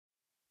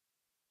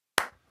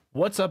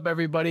What's up,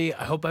 everybody?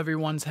 I hope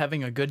everyone's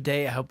having a good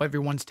day. I hope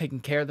everyone's taking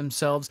care of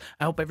themselves.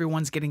 I hope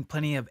everyone's getting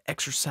plenty of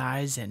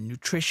exercise and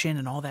nutrition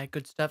and all that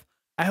good stuff.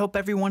 I hope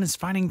everyone is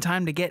finding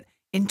time to get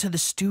into the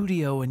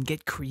studio and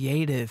get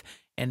creative.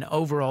 And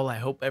overall, I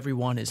hope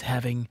everyone is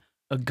having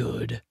a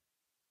good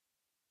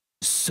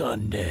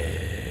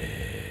Sunday.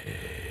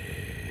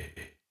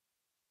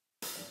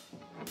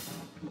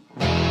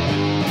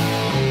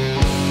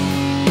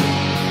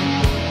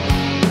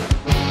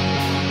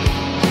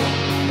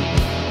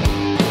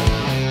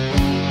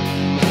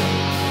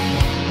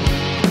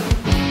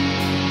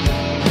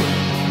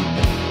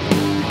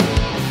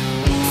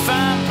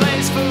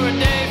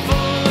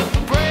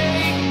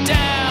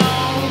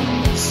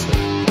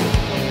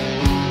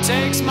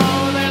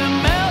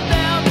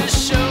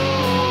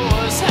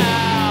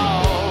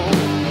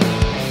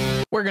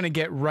 We're going to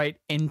get right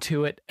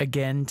into it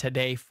again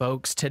today,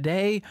 folks.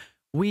 Today,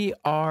 we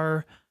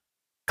are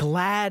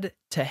glad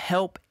to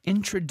help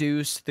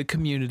introduce the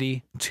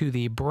community to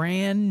the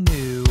brand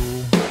new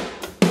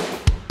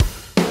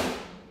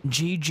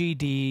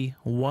GGD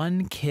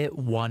One Kit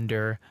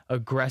Wonder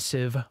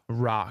Aggressive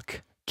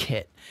Rock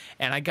Kit.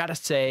 And I gotta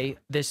say,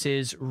 this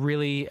is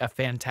really a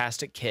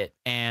fantastic kit.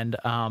 And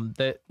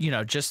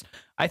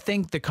I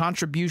think the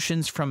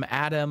contributions from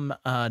Adam,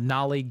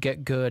 Nolly,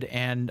 Get Good,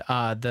 and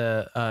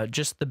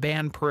just the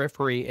band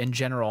Periphery in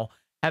general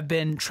have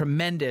been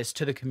tremendous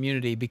to the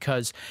community,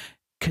 because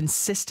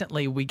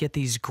consistently we get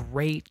these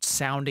great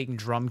sounding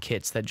drum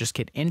kits that just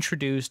get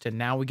introduced, and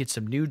now we get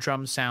some new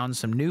drum sounds,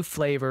 some new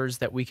flavors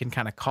that we can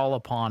kind of call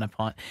upon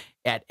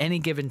at any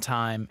given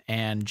time,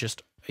 and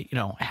just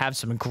have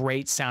some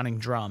great sounding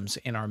drums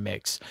in our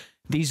mix.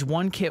 These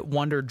One Kit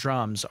Wonder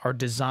drums are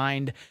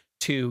designed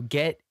to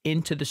get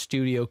into the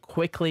studio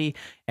quickly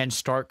and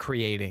start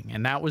creating.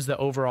 And that was the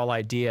overall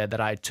idea that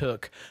I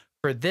took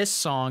for this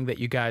song that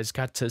you guys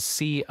got to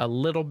see a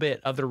little bit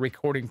of the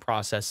recording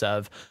process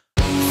of.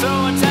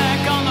 Throw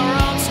attack on the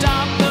road,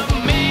 stop the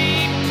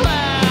meat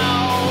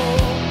plow.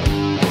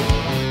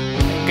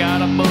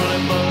 Got a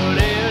bullet, but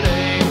it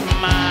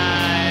ain't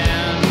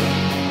mine.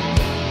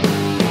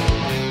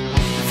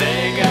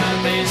 They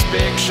got these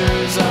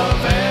pictures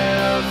of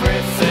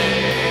everything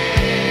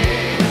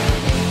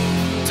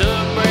to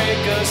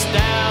break us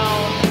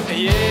down,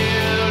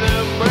 yeah,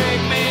 to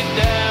break me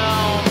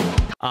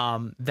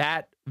down.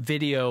 That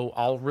video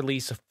I'll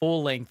release a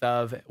full length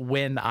of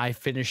when I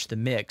finish the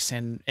mix,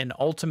 and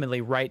ultimately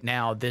right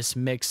now this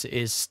mix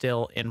is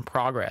still in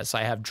progress.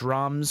 I have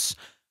drums,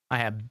 I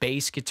have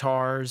bass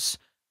guitars,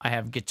 I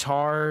have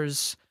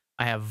guitars,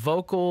 I have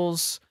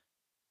vocals,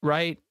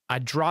 right? I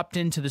dropped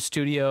into the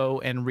studio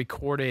and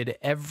recorded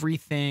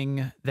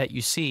everything that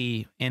you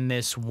see in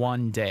this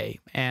one day.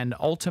 And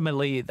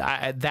ultimately,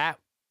 that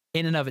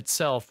in and of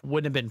itself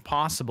wouldn't have been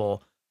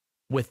possible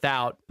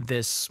without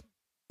this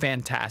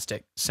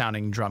fantastic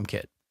sounding drum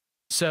kit.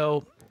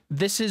 So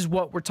this is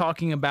what we're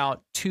talking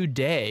about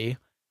today.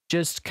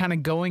 Just kind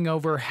of going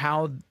over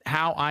how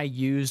I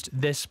used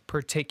this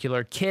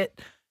particular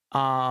kit.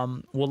 We'll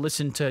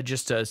listen to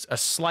just a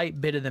slight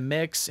bit of the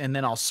mix, and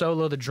then I'll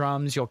solo the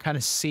drums. You'll kind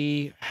of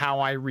see how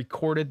I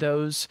recorded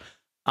those.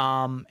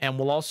 And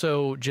we'll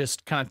also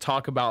just kind of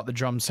talk about the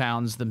drum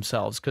sounds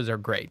themselves, because they're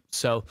great.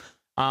 So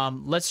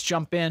let's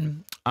jump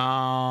in.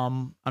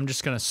 I'm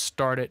just going to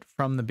start it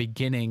from the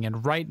beginning.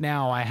 And right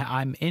now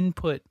I'm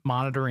input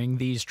monitoring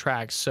these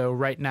tracks. So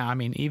right now, I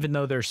mean, even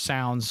though there's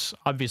sounds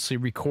obviously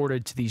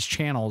recorded to these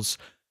channels,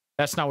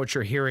 that's not what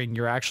you're hearing.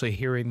 You're actually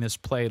hearing this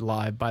played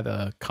live by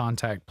the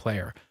Kontakt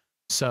player.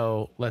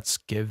 So let's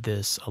give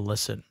this a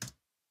listen.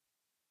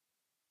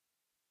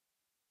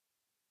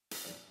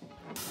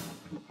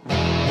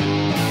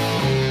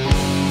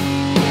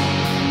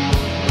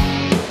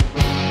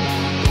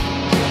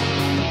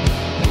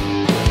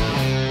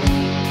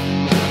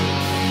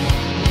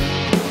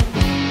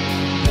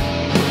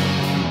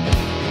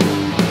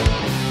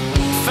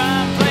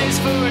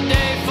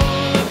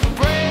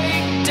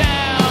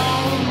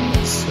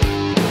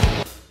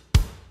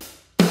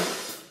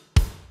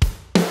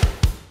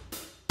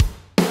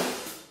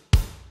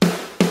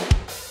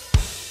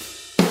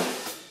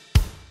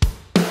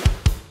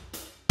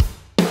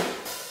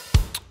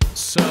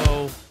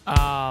 So,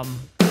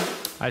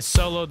 I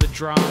soloed the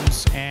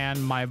drums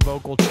and my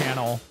vocal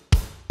channel,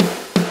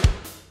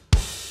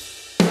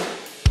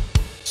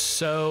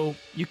 so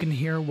you can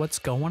hear what's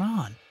going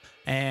on.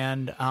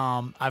 And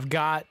I've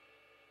got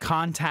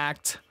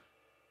Kontakt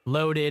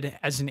loaded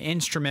as an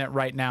instrument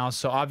right now,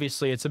 so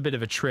obviously it's a bit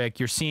of a trick.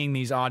 You're seeing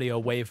these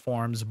audio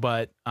waveforms,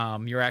 but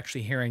you're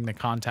actually hearing the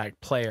Kontakt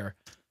player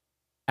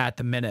at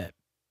the minute.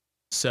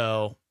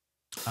 So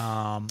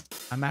I'm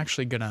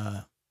actually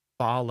gonna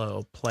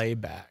follow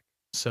playback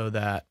so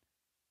that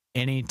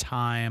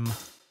anytime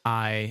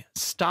I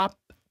stop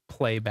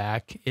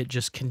playback, it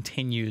just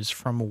continues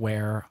from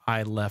where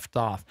I left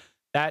off.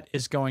 That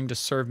is going to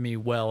serve me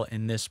well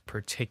in this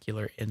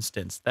particular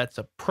instance. That's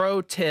a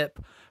pro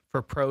tip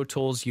for Pro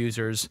Tools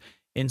users.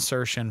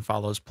 Insertion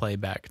follows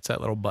playback. It's that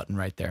little button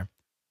right there.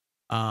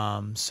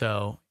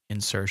 So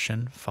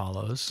insertion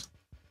follows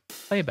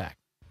playback.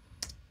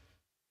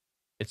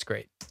 It's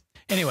great.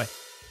 Anyway.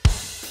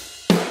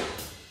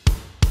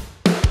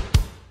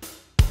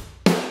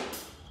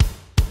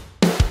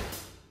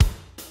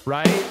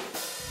 Right?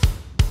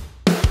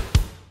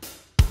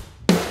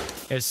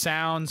 It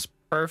sounds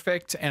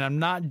perfect, and I'm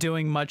not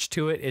doing much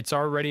to it. It's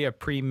already a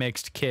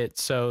pre-mixed kit,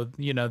 so,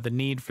 you know, the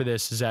need for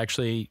this is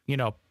actually, you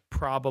know,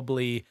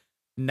 probably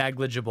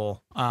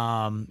negligible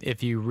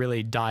if you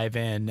really dive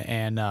in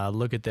and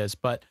look at this.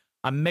 But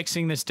I'm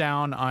mixing this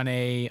down on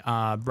a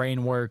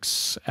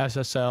Brainworks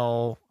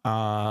SSL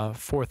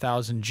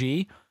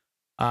 4000G,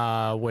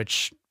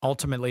 which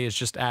ultimately is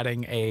just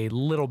adding a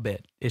little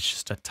bit. It's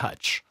just a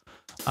touch.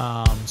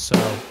 So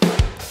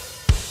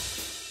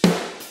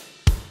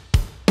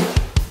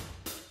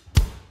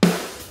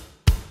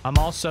I'm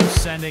also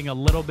sending a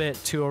little bit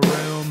to a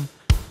room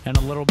and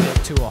a little bit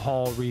to a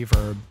hall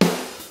reverb.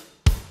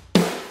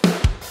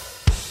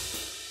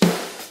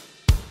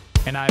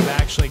 And I've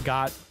actually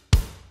got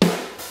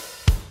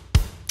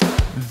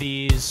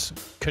these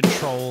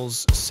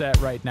controls set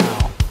right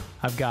now.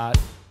 I've got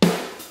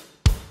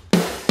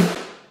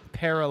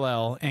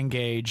parallel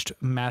engaged,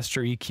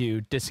 master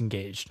EQ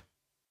disengaged.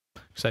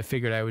 So I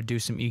figured I would do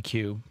some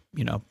EQ,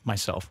 you know,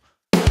 myself.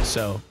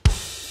 So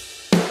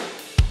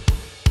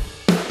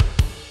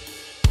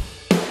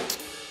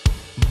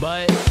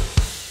but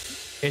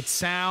it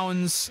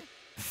sounds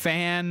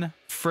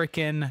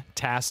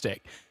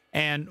fan-frickin-tastic.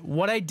 And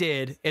what I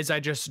did is I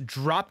just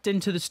dropped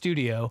into the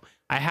studio.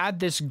 I had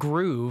this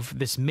groove,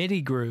 this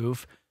MIDI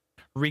groove,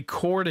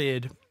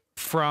 recorded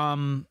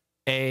from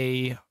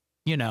a,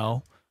 you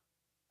know,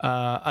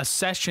 a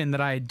session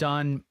that I had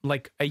done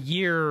like a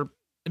year,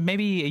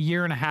 maybe a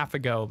year and a half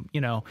ago,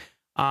 you know.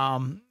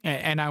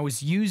 And I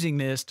was using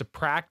this to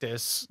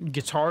practice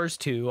guitars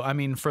to, I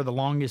mean, for the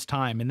longest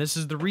time. And this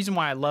is the reason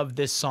why I love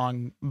this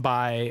song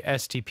by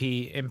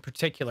STP in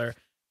particular,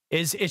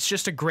 is it's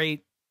just a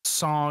great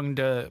song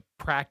to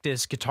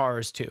practice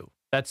guitars to.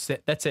 That's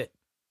it. That's it.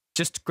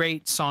 Just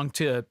great song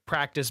to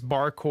practice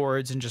bar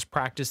chords and just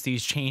practice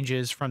these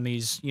changes from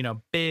these, you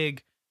know,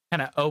 big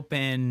kind of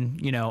open,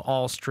 you know,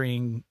 all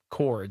string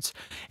chords.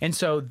 And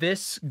so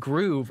this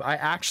groove, I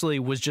actually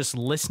was just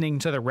listening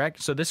to the rec.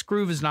 So this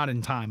groove is not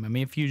in time. I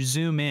mean, if you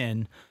zoom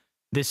in,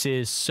 this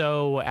is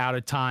so out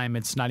of time,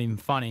 it's not even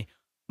funny.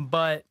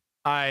 But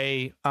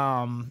I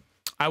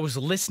was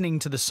listening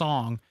to the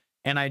song,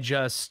 and I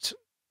just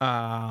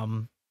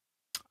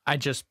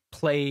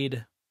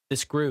played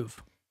this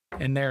groove,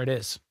 and there it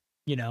is,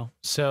 you know.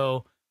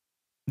 So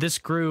this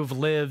groove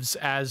lives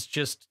as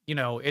just, you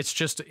know, it's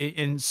just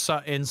in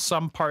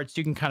some parts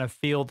you can kind of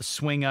feel the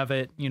swing of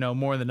it, you know,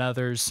 more than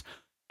others.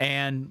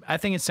 And I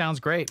think it sounds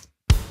great.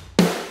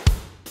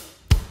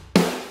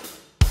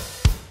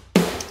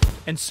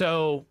 And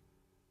so,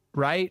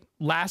 right,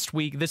 last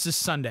week, this is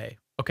Sunday,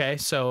 okay?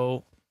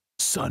 So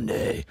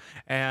Sunday.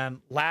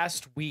 And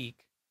last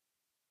week,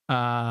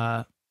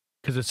 because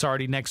it's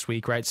already next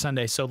week, right?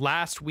 Sunday. So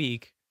last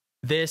week,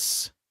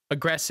 this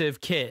aggressive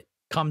kit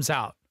comes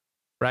out,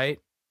 right?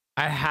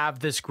 I have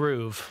this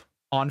groove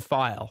on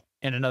file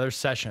in another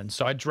session.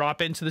 So I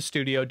drop into the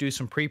studio, do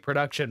some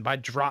pre-production by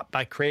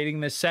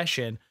creating this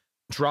session,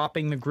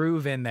 dropping the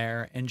groove in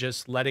there and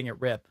just letting it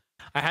rip.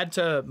 I had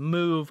to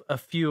move a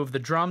few of the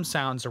drum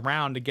sounds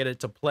around to get it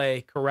to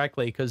play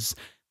correctly, because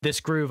this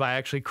groove I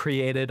actually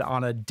created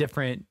on a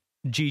different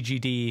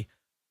GGD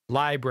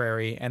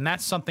library. And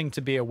that's something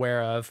to be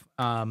aware of.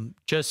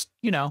 Just,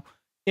 you know,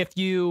 if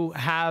you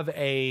have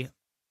a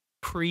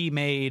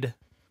pre-made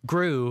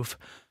groove,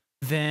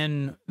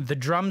 then the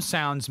drum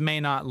sounds may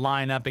not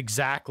line up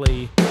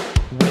exactly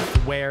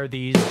with where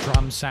these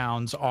drum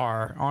sounds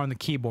are on the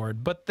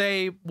keyboard, but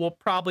they will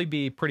probably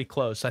be pretty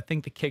close. I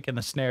think the kick and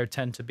the snare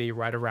tend to be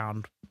right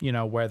around, you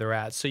know, where they're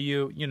at. So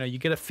you know, you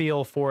get a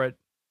feel for it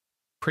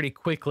pretty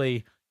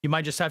quickly. You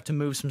might just have to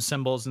move some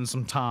cymbals and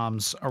some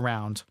toms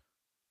around,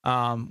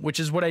 which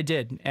is what I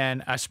did.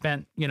 And I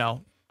spent, you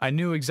know, I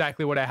knew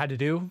exactly what I had to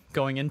do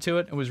going into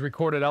it. It was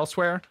recorded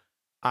elsewhere.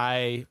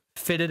 I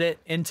fitted it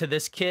into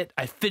this kit.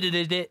 I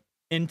fitted it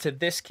into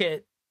this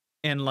kit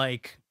in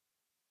like,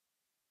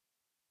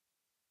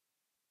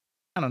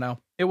 I don't know.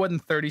 It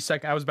wasn't 30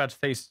 seconds. I was about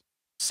to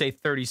say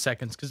 30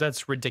 seconds because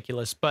that's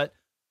ridiculous. But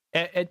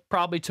it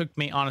probably took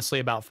me, honestly,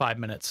 about 5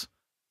 minutes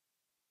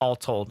all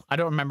told. I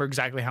don't remember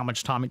exactly how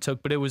much time it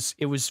took, but it was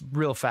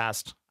real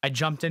fast. I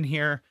jumped in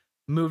here,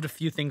 moved a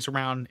few things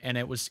around, and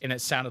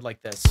it sounded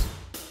like this.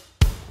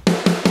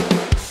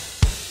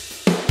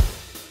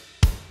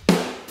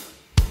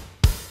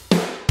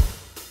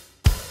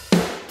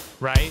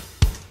 Right?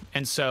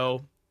 And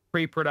so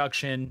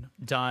pre-production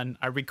done.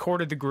 I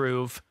recorded the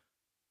groove,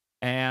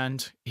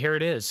 and here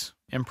it is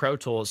in Pro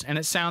Tools, and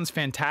it sounds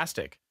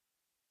fantastic,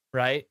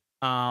 right?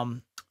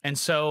 And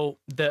so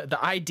the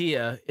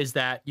idea is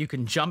that you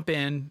can jump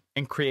in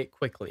and create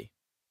quickly.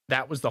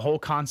 That was the whole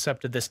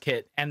concept of this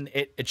kit, and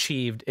it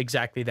achieved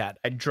exactly that.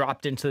 I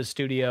dropped into the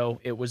studio.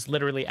 It was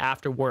literally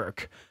after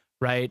work,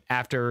 right?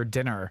 After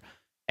dinner,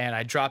 and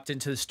I dropped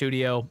into the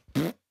studio,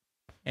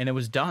 and it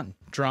was done.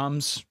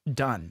 Drums,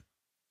 done.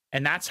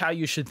 And that's how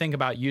you should think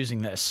about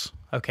using this.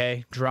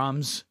 Okay,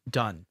 drums,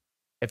 done.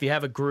 If you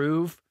have a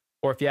groove,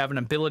 or if you have an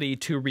ability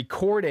to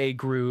record a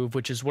groove,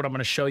 which is what I'm going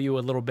to show you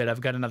a little bit.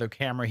 I've got another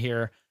camera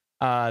here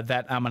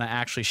that I'm going to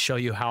actually show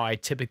you how I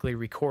typically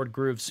record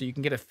grooves so you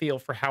can get a feel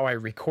for how I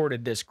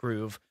recorded this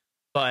groove.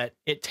 But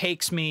it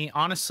takes me,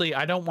 honestly,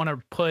 I don't want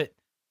to put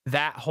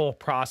that whole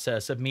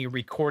process of me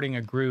recording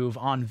a groove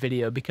on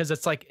video because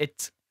it's like,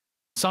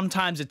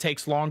 sometimes it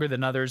takes longer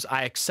than others.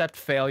 I accept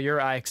failure.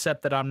 I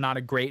accept that I'm not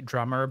a great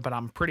drummer, but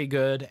I'm pretty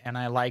good, and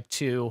I like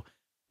to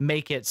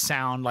make it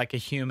sound like a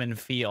human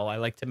feel. I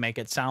like to make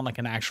it sound like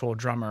an actual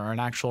drummer or an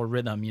actual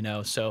rhythm, you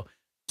know. So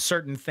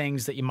certain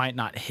things that you might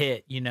not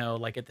hit, you know,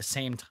 like at the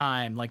same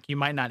time, like you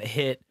might not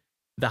hit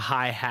the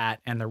hi-hat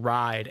and the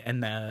ride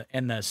and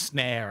the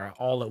snare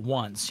all at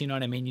once. You know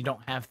what I mean? You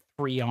don't have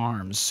 3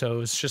 arms.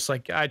 So it's just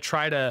like I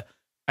try to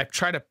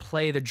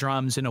play the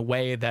drums in a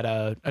way that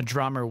a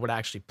drummer would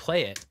actually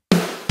play it.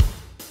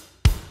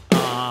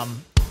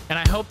 And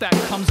I hope that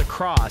comes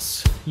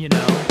across, you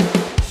know.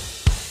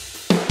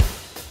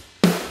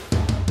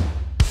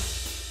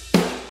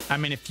 I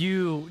mean, if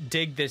you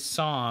dig this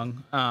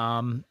song,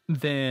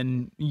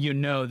 then you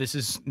know this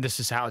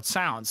is how it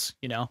sounds,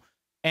 you know.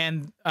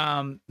 And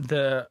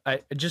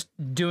just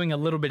doing a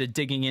little bit of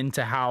digging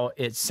into how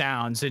it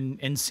sounds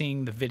and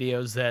seeing the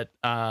videos that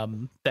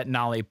that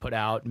Nolly put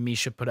out,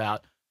 Misha put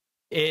out,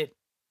 it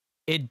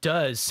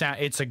does sound,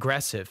 it's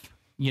aggressive,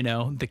 you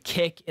know. The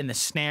kick and the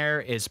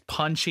snare is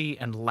punchy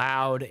and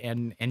loud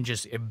and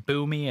just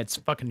boomy. It's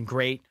fucking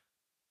great.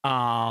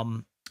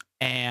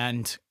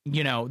 And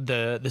you know,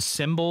 the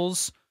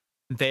cymbals,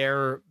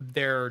 they're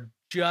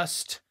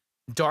just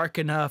dark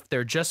enough,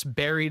 they're just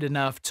buried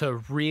enough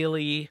to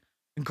really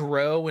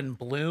grow and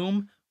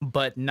bloom,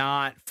 but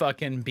not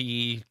fucking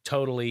be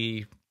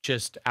totally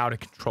just out of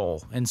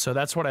control. And so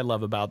that's what I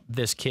love about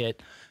this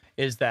kit,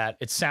 is that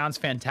it sounds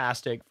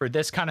fantastic for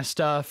this kind of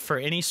stuff, for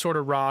any sort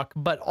of rock,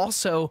 but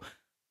also,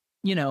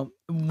 you know,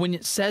 when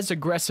it says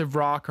aggressive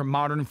rock or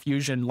modern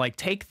fusion, like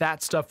take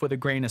that stuff with a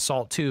grain of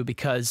salt too,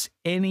 because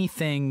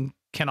anything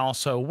can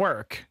also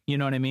work. You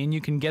know what I mean?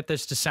 You can get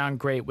this to sound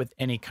great with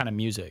any kind of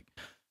music.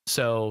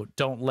 So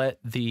don't let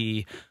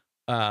the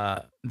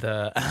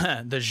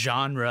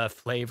genre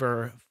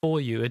flavor fool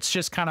you. It's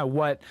just kind of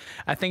what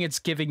I think it's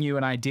giving you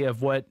an idea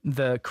of what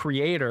the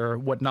creator,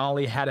 what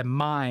Nolly had in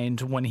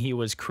mind when he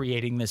was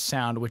creating this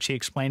sound, which he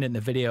explained in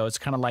the video. It's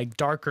kind of like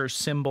darker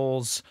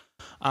cymbals,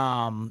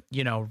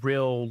 you know,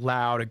 real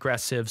loud,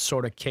 aggressive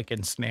sort of kick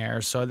and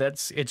snare. So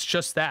it's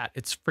just that.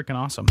 It's freaking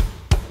awesome.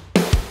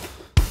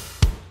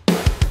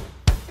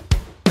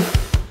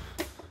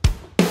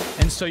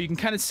 And so you can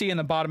kind of see in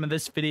the bottom of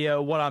this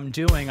video what I'm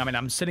doing. I mean,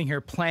 I'm sitting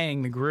here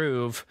playing the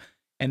groove,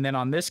 and then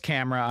on this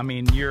camera, I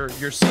mean, you're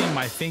seeing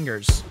my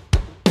fingers,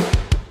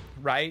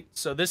 right?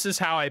 So this is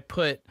how I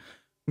put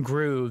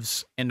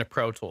grooves into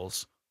Pro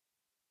Tools,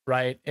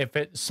 right?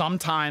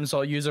 Sometimes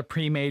I'll use a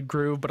pre-made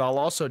groove, but I'll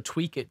also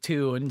tweak it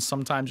too, and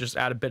sometimes just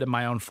add a bit of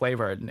my own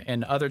flavor.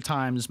 And other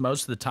times,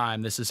 most of the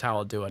time, this is how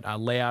I'll do it.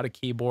 I'll lay out a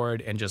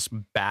keyboard and just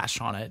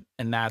bash on it,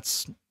 and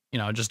that's, you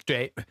know, just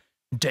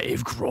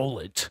Dave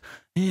Grohl it,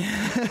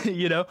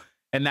 you know,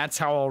 and that's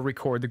how I'll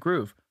record the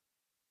groove.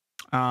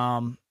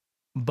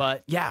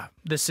 But yeah,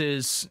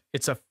 it's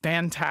a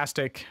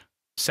fantastic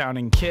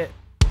sounding kit.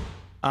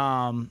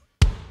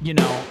 You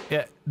know,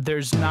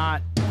 there's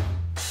not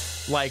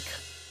like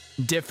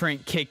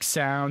different kick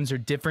sounds or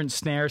different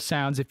snare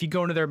sounds. If you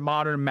go into their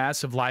modern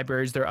massive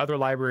libraries, there are other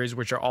libraries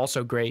which are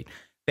also great.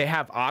 They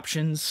have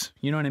options,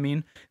 you know what I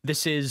mean?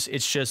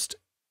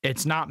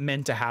 It's not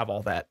meant to have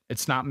all that.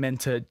 It's not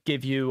meant to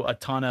give you a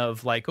ton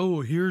of like,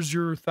 oh, here's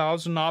your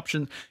 1,000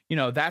 options. You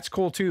know, that's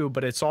cool too,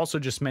 but it's also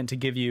just meant to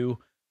give you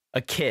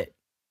a kit,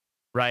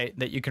 right,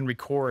 that you can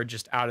record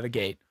just out of the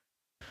gate.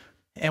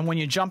 And when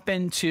you jump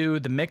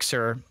into the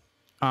mixer,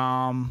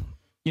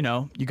 you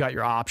know, you got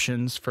your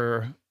options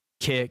for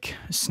kick,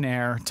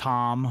 snare,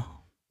 tom,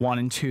 1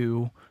 and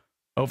 2,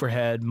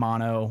 overhead,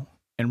 mono,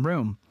 and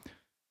room.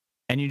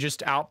 And you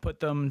just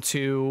output them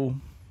to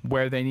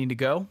where they need to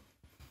go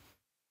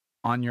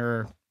on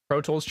your Pro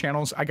Tools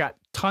channels. I got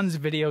tons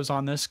of videos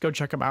on this. Go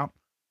check them out.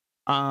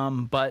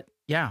 But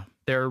yeah,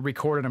 they're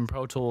recorded in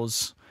Pro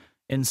Tools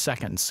in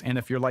seconds. And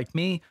if you're like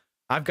me,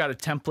 I've got a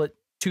template,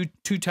 two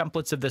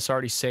templates of this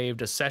already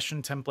saved, a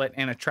session template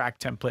and a track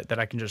template that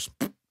I can just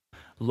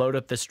load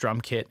up this drum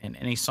kit in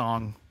any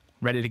song,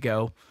 ready to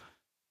go.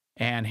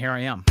 And here I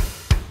am.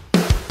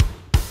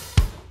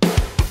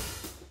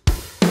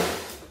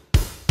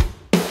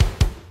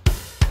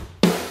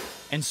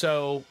 And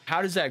so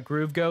how does that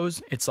groove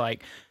goes? It's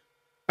like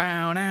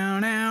bow now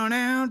now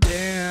now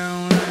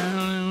down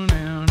down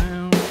down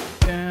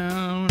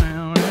down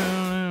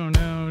down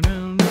down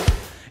down.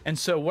 And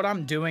so what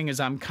I'm doing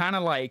is I'm kind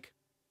of like,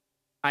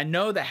 I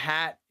know the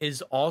hat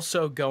is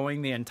also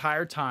going the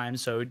entire time,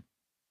 so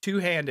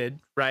two-handed,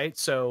 right?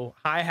 So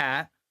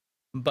hi-hat,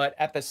 but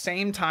at the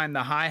same time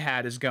the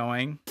hi-hat is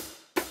going.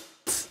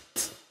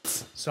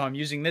 So I'm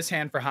using this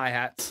hand for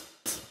hi-hat.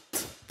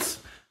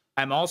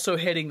 I'm also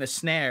hitting the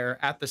snare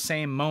at the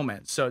same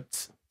moment. So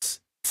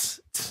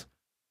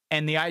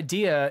And the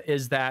idea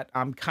is that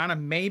I'm kind of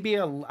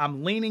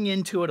I'm leaning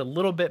into it a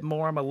little bit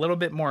more. I'm a little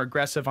bit more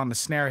aggressive on the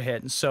snare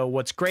hit. And so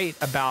what's great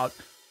about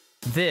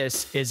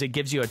this is it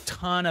gives you a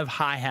ton of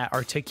hi-hat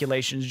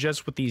articulations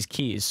just with these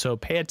keys. So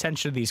pay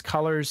attention to these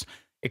colors,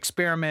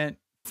 experiment,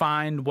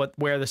 find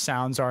where the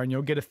sounds are, and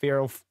you'll get a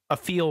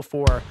feel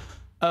for,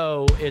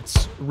 oh,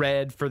 it's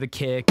red for the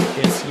kick,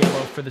 it's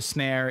yellow for the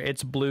snare,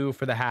 it's blue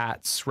for the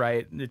hats,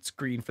 right? It's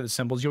green for the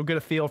cymbals. You'll get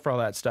a feel for all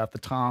that stuff, the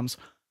toms.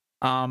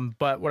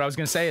 But what I was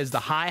going to say is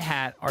the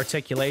hi-hat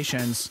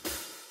articulations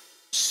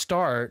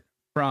start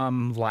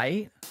from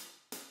light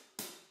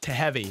to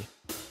heavy,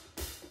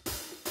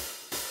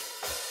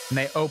 and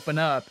they open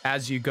up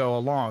as you go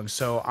along.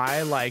 So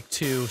I like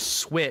to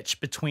switch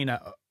between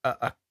a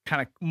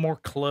kind of more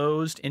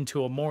closed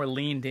into a more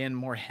leaned in,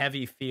 more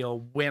heavy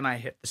feel when I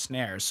hit the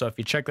snares. So if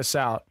you check this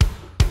out,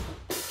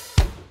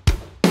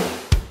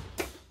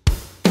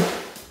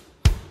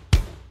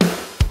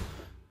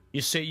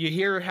 you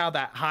hear how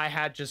that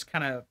hi-hat just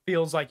kind of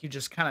feels like you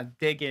just kind of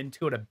dig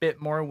into it a bit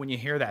more when you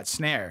hear that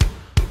snare.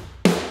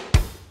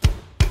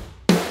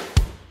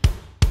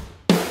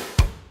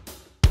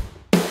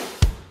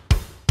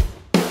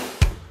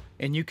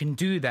 And you can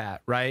do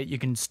that, right? You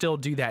can still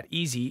do that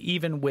easy,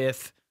 even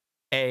with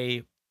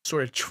a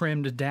sort of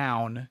trimmed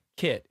down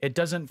kit. It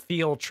doesn't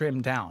feel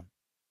trimmed down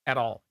at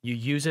all. You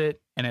use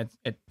it and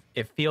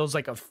it feels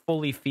like a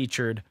fully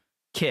featured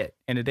kit,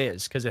 and it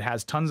is, because it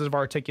has tons of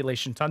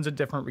articulation, tons of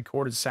different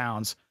recorded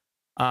sounds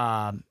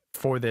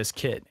for this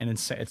kit, and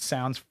it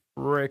sounds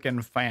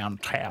freaking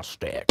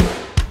fantastic.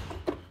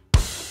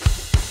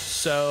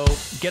 So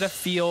get a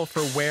feel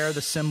for where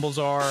the cymbals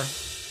are,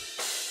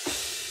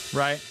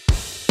 right?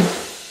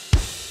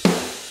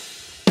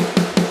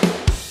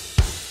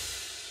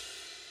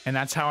 And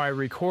that's how I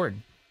record.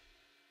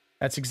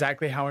 That's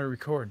exactly how I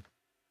record.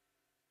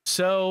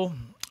 So,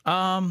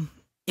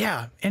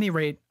 yeah, any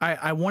rate,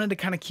 I wanted to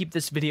kind of keep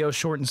this video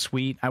short and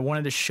sweet. I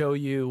wanted to show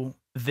you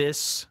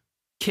this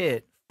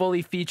kit,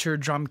 fully featured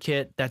drum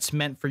kit that's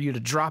meant for you to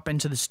drop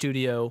into the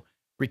studio,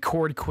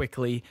 record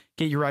quickly,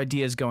 get your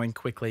ideas going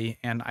quickly.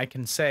 And I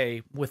can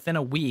say within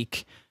a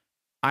week,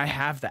 I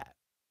have that.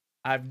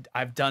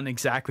 I've done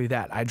exactly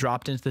that. I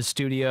dropped into the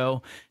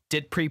studio,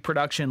 did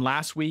pre-production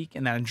last week,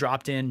 and then I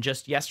dropped in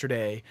just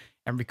yesterday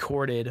and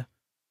recorded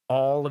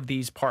all of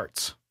these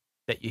parts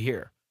that you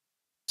hear.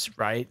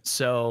 Right?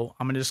 So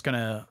I'm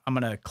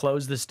gonna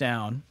close this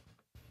down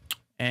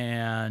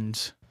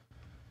and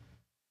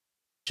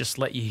just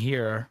let you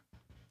hear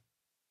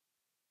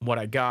what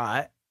I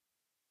got.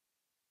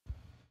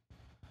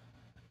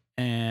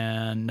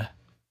 And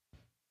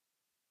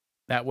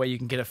that way you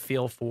can get a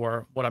feel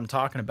for what I'm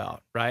talking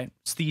about, right?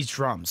 It's these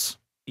drums.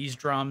 These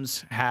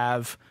drums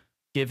have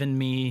given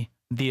me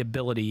the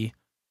ability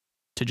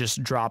to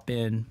just drop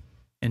in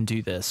and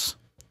do this,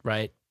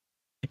 right?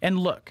 And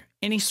look,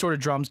 any sort of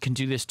drums can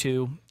do this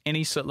too.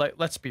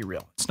 Let's be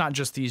real. It's not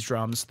just these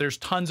drums. There's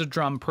tons of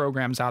drum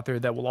programs out there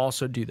that will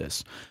also do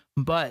this.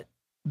 But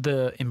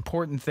the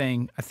important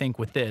thing, I think,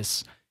 with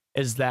this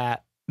is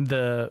that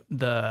the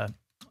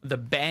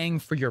bang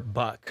for your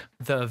buck,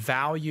 the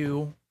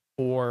value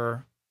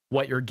for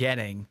what you're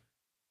getting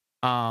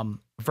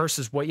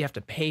versus what you have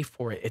to pay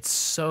for it, it's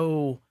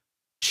so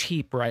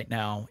cheap right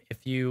now.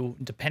 If you,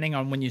 depending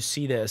on when you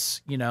see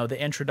this, you know,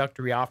 the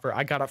introductory offer,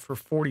 I got it for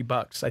 40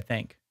 bucks, I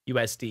think,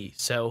 USD.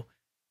 So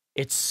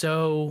it's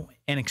so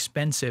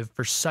inexpensive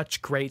for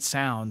such great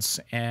sounds.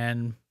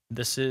 And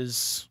this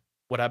is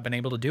what I've been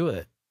able to do with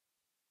it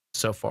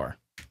so far.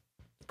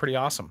 Pretty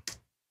awesome.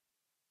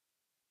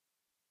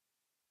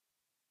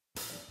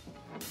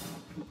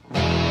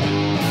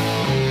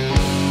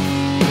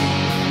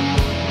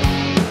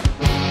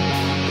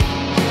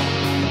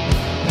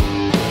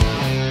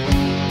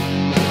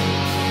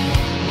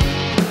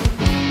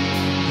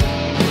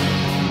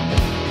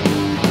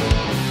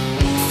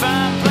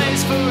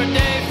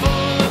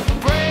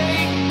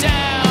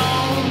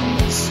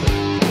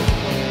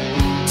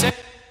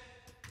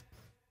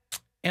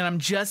 And I'm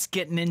just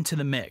getting into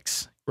the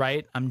mix,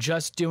 right? I'm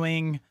just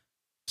doing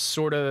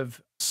sort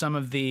of some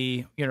of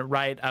the, you know,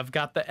 right? I've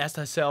got the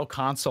SSL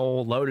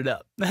console loaded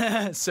up.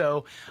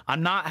 So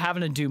I'm not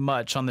having to do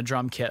much on the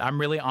drum kit. I'm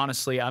really,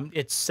 honestly,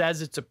 it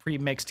says it's a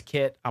pre-mixed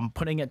kit. I'm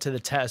putting it to the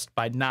test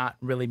by not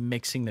really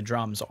mixing the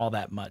drums all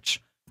that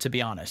much, to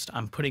be honest.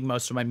 I'm putting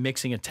most of my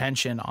mixing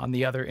attention on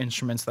the other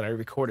instruments that I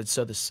recorded.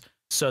 So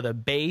the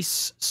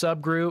bass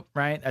subgroup,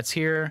 right? That's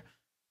here,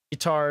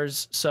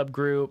 guitars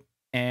subgroup,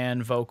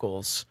 and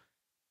vocals.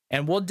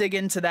 And we'll dig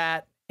into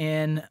that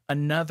in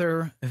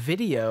another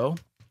video.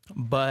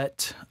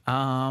 But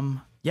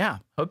yeah,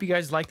 hope you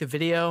guys like the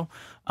video.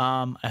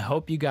 I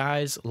hope you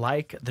guys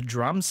like the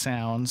drum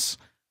sounds.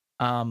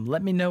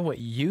 Let me know what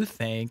you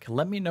think.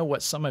 Let me know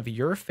what some of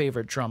your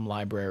favorite drum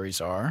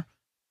libraries are.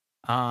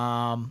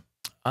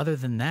 Other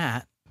than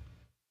that,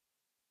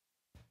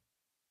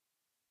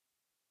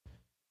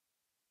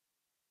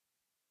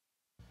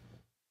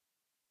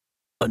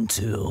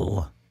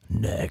 until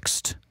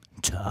next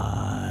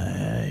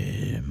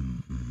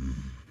time.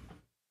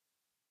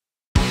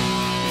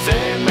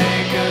 They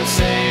make us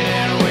say